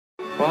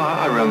Well,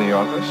 I run the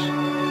office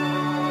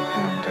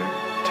and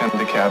tend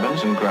the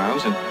cabins and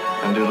grounds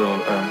and do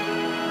little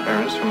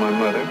errands for my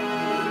mother.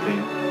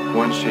 The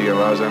ones she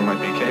allows I might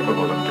be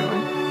capable of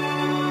doing.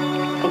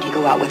 And you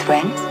go out with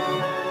friends?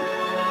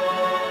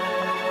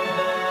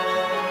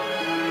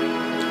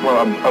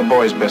 Well, a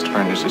boy's best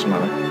friend is his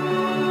mother.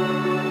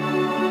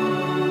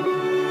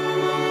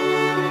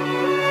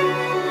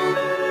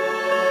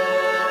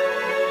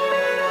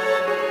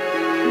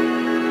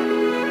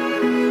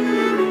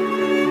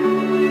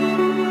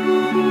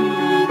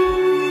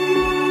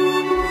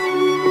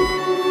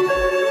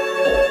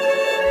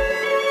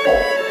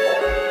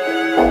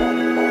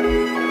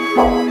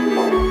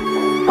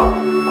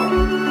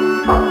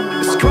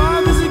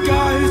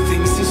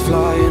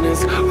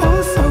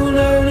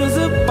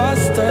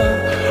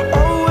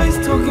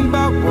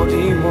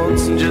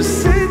 And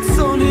just sits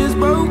on his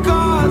broke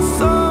heart.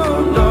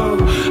 So no,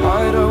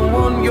 I don't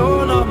want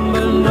your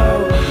number,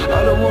 no.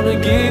 I don't wanna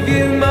give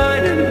you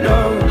mine, and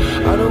no,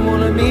 I don't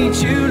wanna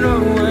meet you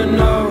nowhere,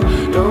 no.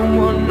 Don't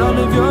want none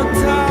of your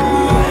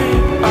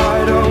time.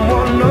 I don't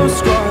want no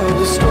scrub.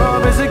 The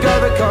scrub is a guy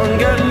that can't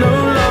get no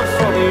love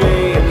from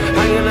me.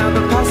 Hanging out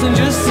the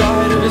passenger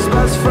side of his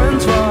best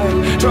friend's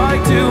ride,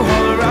 trying to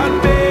holler at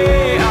me.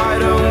 I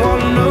don't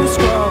want no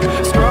scrub.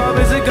 Scrub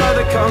is a guy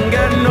that can't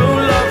get no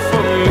love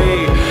from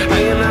me.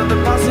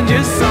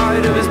 Passenger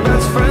side of his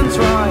best friend's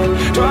ride,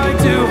 trying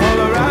to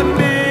holler at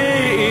me,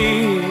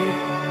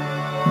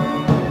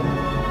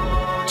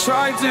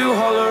 trying to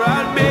holler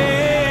at me,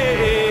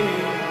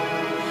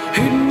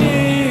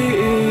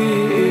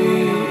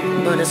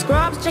 But the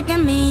scrub's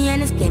checking me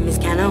and his game is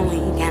kinda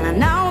weak, and I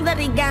know that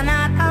he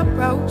cannot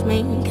approach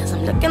me, cause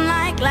I'm looking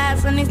like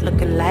glass and he's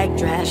looking like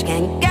trash.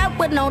 Can't get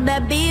with no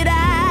deadbeat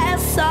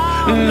ass, so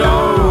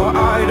no,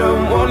 I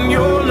don't want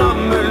your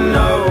number,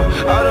 no.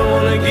 I don't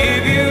wanna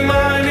give you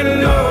mine,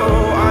 and no,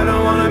 I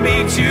don't wanna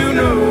meet you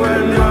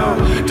nowhere, no.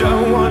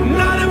 Don't want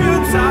none of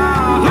your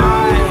time.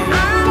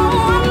 I don't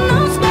want no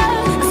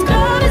scrub. A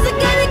scrub is a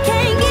guy that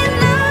can't get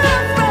no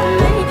love from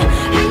me.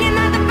 Hanging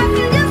out the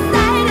passenger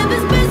side of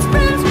his best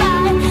friend's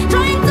ride,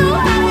 trying to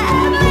holler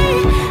at me.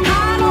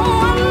 I don't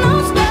want no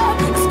scrub.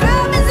 A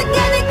scrub is a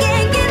guy that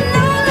can't get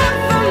no love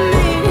from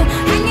me.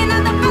 Hanging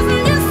out the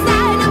passenger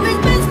side of his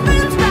best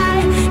friend's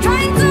ride,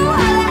 trying to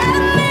holler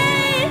at me.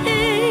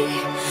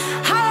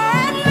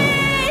 Holler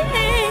at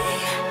me.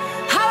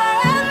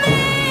 Holler at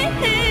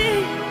me.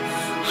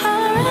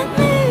 Holler at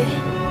me.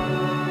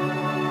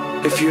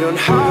 If you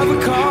don't have a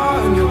car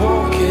and you're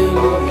walking,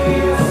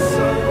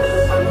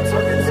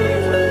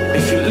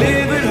 if you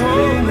live at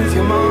home with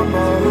your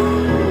mama,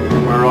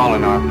 We're all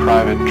in our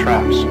private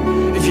traps,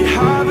 if you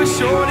have a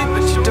shorty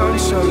but you don't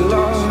show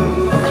love,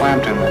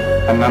 clamped in them,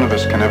 and none of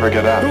us can ever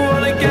get out. I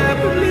wanna get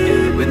with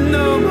me with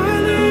no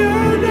money,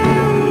 oh no,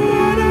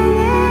 I don't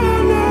wanna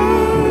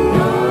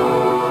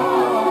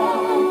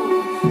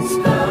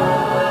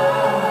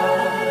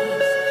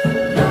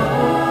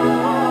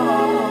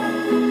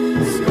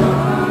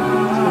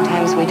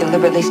Sometimes we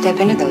deliberately step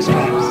into those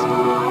traps.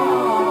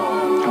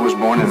 I was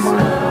born in mine.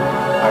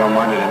 I don't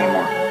mind it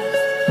anymore.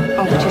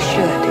 Oh, but you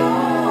should.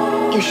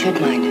 You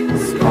should mind it.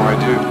 Oh, I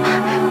do,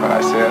 but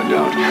I say I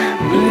don't.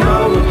 no,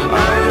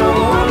 I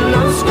don't want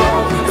no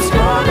scrub. The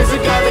scrub is a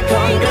guy that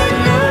can't get